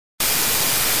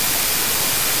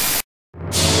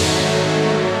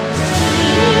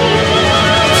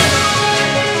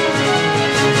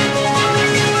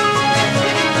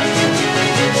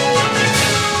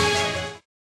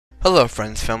Hello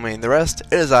friends, family, and the rest,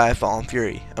 it is I, Fallen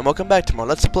Fury, and welcome back to more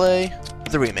Let's Play,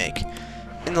 The Remake.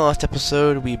 In the last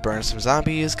episode, we burned some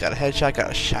zombies, got a headshot,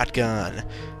 got a shotgun,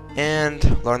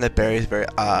 and learned that Barry is very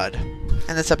odd.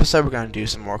 In this episode, we're going to do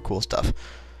some more cool stuff.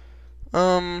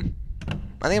 I think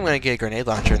I'm going to get a grenade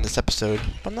launcher in this episode,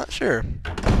 but I'm not sure.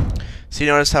 So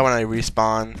you notice how when I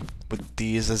respawn with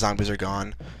these, the zombies are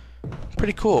gone.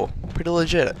 Pretty cool, pretty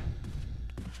legit.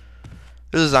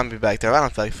 There's a zombie back there, I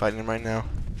don't feel like fighting him right now.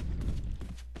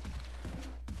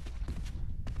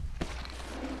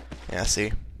 Yeah,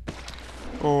 see?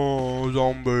 Oh,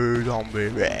 zombie, zombie,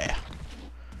 bleh.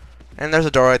 And there's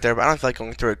a door right there, but I don't feel like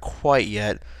going through it quite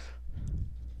yet.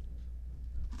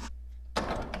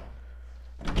 I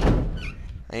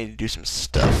need to do some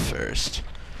stuff first,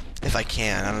 if I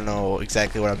can. I don't know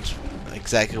exactly what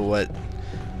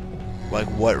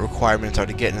what requirements are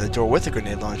to get in the door with a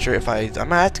grenade launcher. I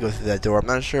might have to go through that door. I'm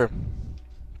not sure.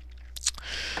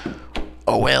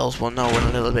 Oh wells, we'll know in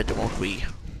a little bit, won't we?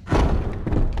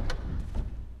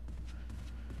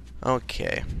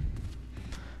 Okay.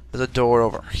 There's a door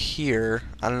over here.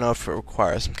 I don't know if it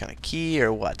requires some kind of key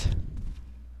or what.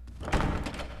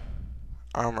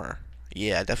 Armor.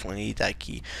 Yeah, I definitely need that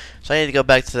key. So I need to go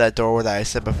back to that door that I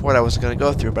said before that I was going to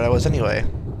go through, but I was anyway.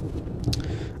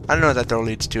 I don't know what that door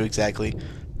leads to exactly.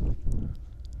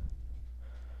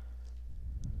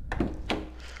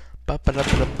 What do you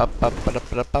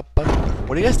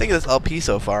guys think of this LP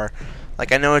so far?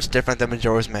 Like, I know it's different than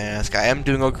Majora's Mask. I am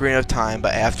doing Ocarina of Time,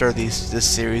 but after this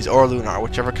series, or Lunar,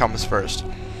 whichever comes first.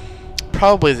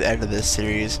 Probably the end of this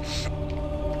series.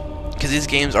 Because these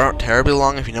games aren't terribly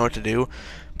long if you know what to do,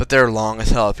 but they're long as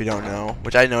hell if you don't know,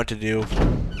 which I know what to do.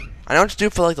 I know what to do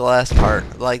for, like, the last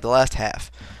part, like, the last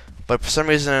half. But for some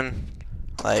reason,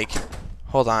 like,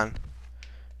 hold on.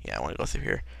 Yeah, I want to go through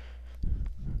here.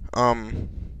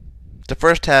 The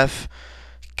first half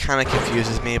kind of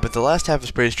confuses me, but the last half is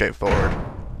pretty straightforward.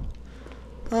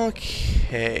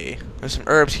 Okay, there's some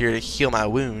herbs here to heal my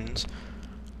wounds.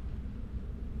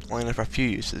 Only enough for a few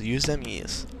uses. Use them,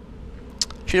 yes.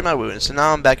 Treated my wounds, so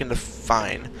now I'm back into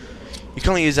fine. You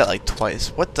can only use that like twice.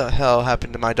 What the hell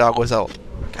happened to my dog whistle?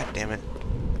 God damn it.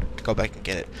 Go back and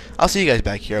get it. I'll see you guys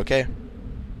back here, okay?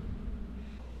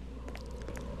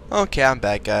 Okay, I'm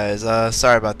back, guys.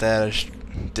 Sorry about that. I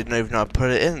didn't even know how to put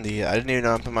it in the. I didn't even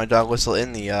know how to put my dog whistle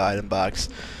in the item box.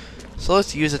 So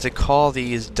let's use it to call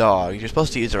these dogs. You're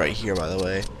supposed to use it right here, by the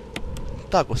way.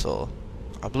 Dog whistle.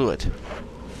 I blew it.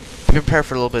 Be prepared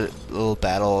for a little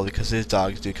battle because these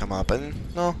dogs do come up.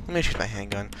 And no, let me shoot my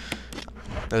handgun.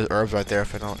 There's herbs right there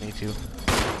if I don't need to.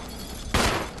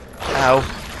 Ow!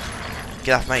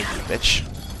 Get off my bitch.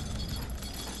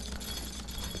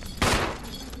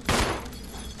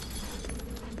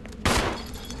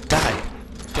 Die.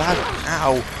 God,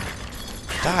 ow.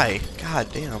 Die. God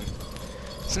damn.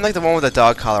 Seems like the one with the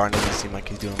dog collar on doesn't seem like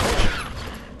he's doing much.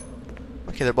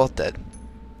 Okay, they're both dead.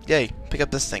 Yay, pick up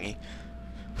this thingy.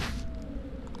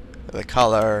 The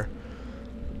collar.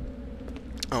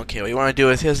 Okay, what you want to do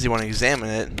with his is you want to examine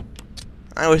it.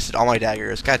 I wasted all my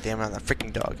daggers. God damn it, on that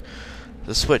freaking dog.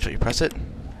 The switch, will you press it?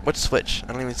 What switch? I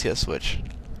don't even see a switch.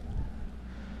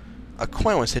 A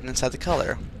coin was hidden inside the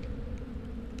collar.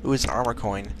 Ooh, it's an armor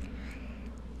coin.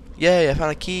 Yay, I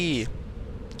found a key.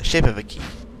 The shape of a key.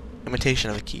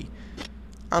 Imitation of a key.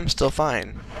 I'm still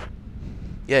fine.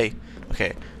 Yay.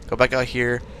 Okay, go back out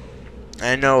here.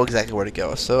 I know exactly where to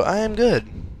go, so I am good.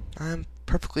 I'm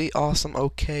perfectly awesome,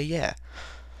 okay, yeah.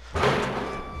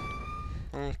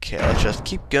 Okay, let's just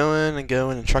keep going and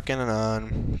going and trucking and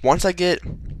on. Once I get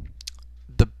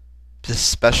this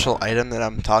special item that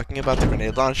I'm talking about, the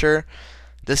grenade launcher,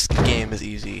 this game is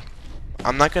easy.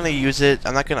 I'm not going to use it,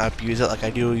 I'm not going to abuse it like I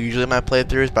do usually in my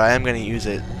playthroughs, but I am going to use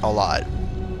it a lot.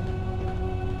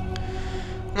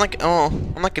 I'm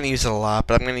not going to use it a lot,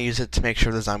 but I'm going to use it to make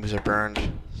sure the zombies are burned.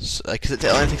 So, because it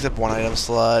only takes up one item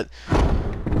slot,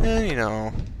 and you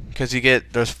know, because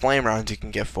there's flame rounds you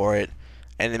can get for it,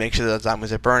 and to make sure that the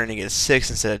zombies are burned, and you get 6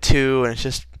 instead of 2, and it's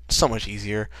just so much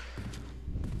easier.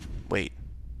 Wait.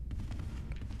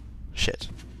 Shit.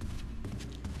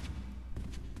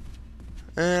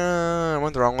 I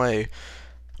went the wrong way.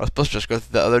 I was supposed to just go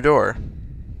through the other door.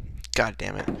 God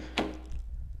damn it.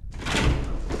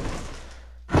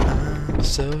 I'm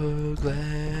so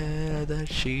glad that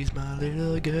she's my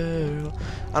little girl.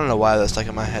 I don't know why that's stuck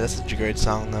in my head. That's such a great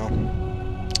song, though.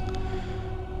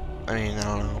 I mean, I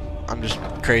don't know. I'm just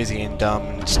crazy and dumb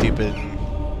and stupid and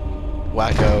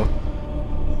wacko.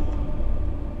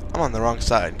 I'm on the wrong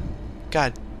side.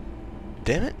 God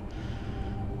damn it.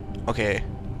 Okay.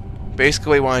 Basically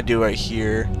what you want to do right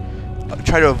here,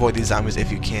 try to avoid these zombies if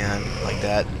you can, like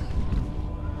that.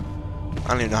 I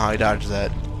don't even know how he dodged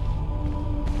that.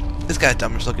 This guy's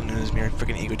dumb just looking in his mirror,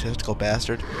 freaking egotistical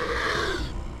bastard.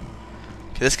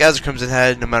 Okay, this guy's a Crimson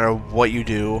Head. No matter what you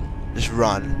do, just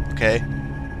run, okay?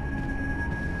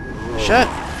 Shut.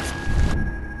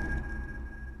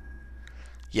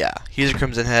 Yeah, he's a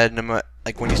Crimson Head. No matter,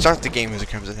 like when you start the game, he's a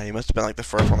Crimson Head. He must have been like the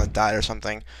first one that died or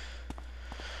something.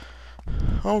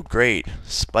 Oh, great,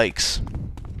 spikes.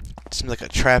 Seems like a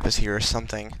trap is here or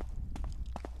something.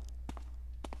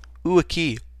 Ooh, a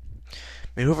key.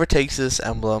 May whoever takes this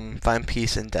emblem find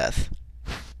peace in death.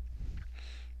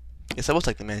 Guess that was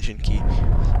like the mansion key.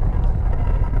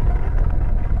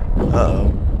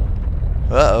 Uh-oh.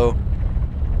 Uh-oh.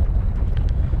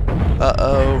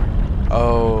 Uh-oh.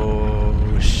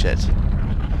 Oh, shit.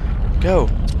 Go.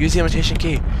 Use the imitation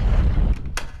key.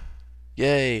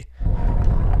 Yay.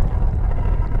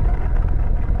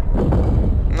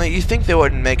 Now, you think they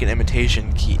wouldn't make an imitation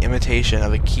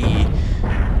of a key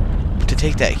to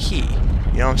take that key.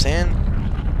 You know what I'm saying?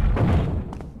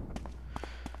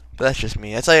 But that's just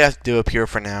me. That's all you have to do up here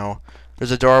for now.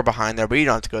 There's a door behind there, but you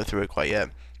don't have to go through it quite yet.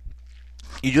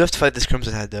 You do have to fight this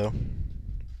Crimson Head, though.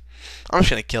 I'm just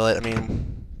gonna kill it. I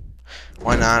mean,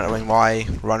 why not? I mean, why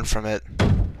run from it?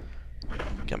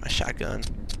 Get my shotgun.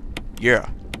 Yeah.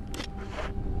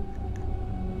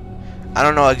 I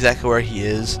don't know exactly where he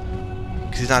is,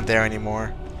 because he's not there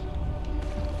anymore.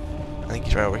 I think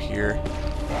he's right over here.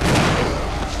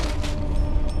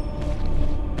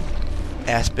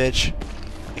 Ass bitch.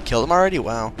 I killed him already?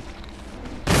 Wow.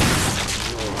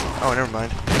 Oh, never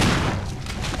mind.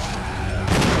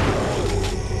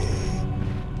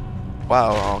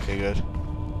 Wow, oh, okay, good.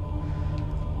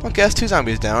 Okay, that's 2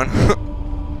 zombies down.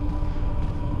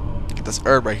 Get this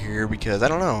herb right here because I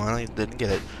don't know. I didn't get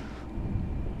it.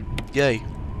 Yay.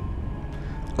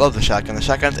 Love the shotgun. The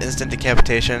shotgun's instant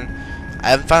decapitation. I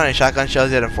haven't found any shotgun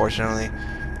shells yet, unfortunately.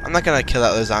 I'm not gonna kill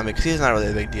that other zombie because he's not really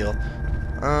a big deal.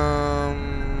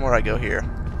 Where'd I go here?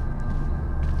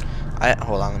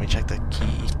 Hold on, let me check the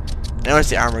key. I know it's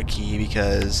the armor key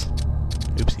because...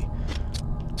 Oopsie.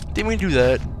 Didn't mean to do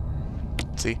that.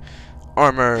 Let's see.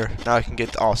 Armor. Now I can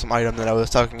get the awesome item that I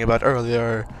was talking about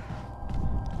earlier.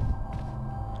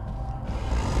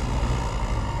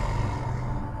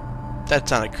 That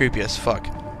sounded creepy as fuck.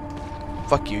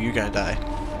 Fuck you, you're gonna die.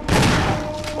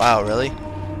 Wow, really?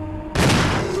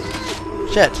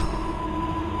 Shit.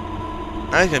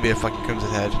 Now he's gonna be a fucking Crimson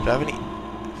Head. Do I have any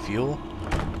fuel?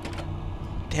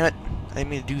 Damn it. I didn't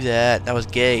mean to do that. That was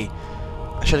gay.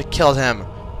 I should have killed him.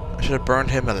 I should have burned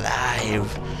him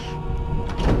alive.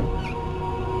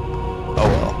 Oh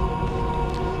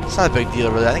well. It's not a big deal,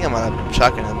 really. I think I'm gonna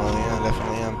shotgun him. Yeah, I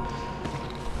definitely am.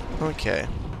 Okay.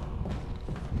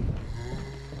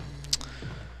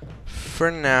 For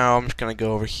now, I'm just gonna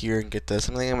go over here and get this.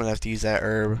 I think I'm gonna have to use that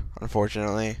herb,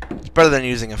 unfortunately. It's better than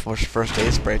using a first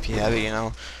aid spray if you have it, you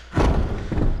know.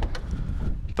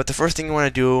 But the first thing you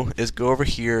want to do is go over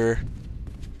here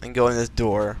and go in this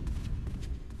door.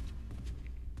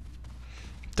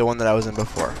 The one that I was in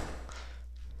before.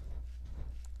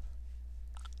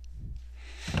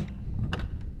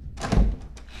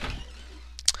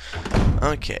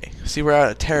 Okay, see, we're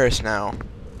at a terrace now.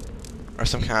 Or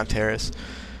some kind of terrace.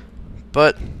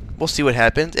 But we'll see what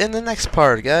happens in the next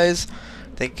part, guys.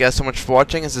 Thank you guys so much for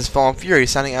watching. This is Fallen Fury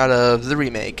signing out of the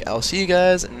remake. I'll see you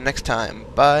guys next time.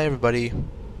 Bye, everybody.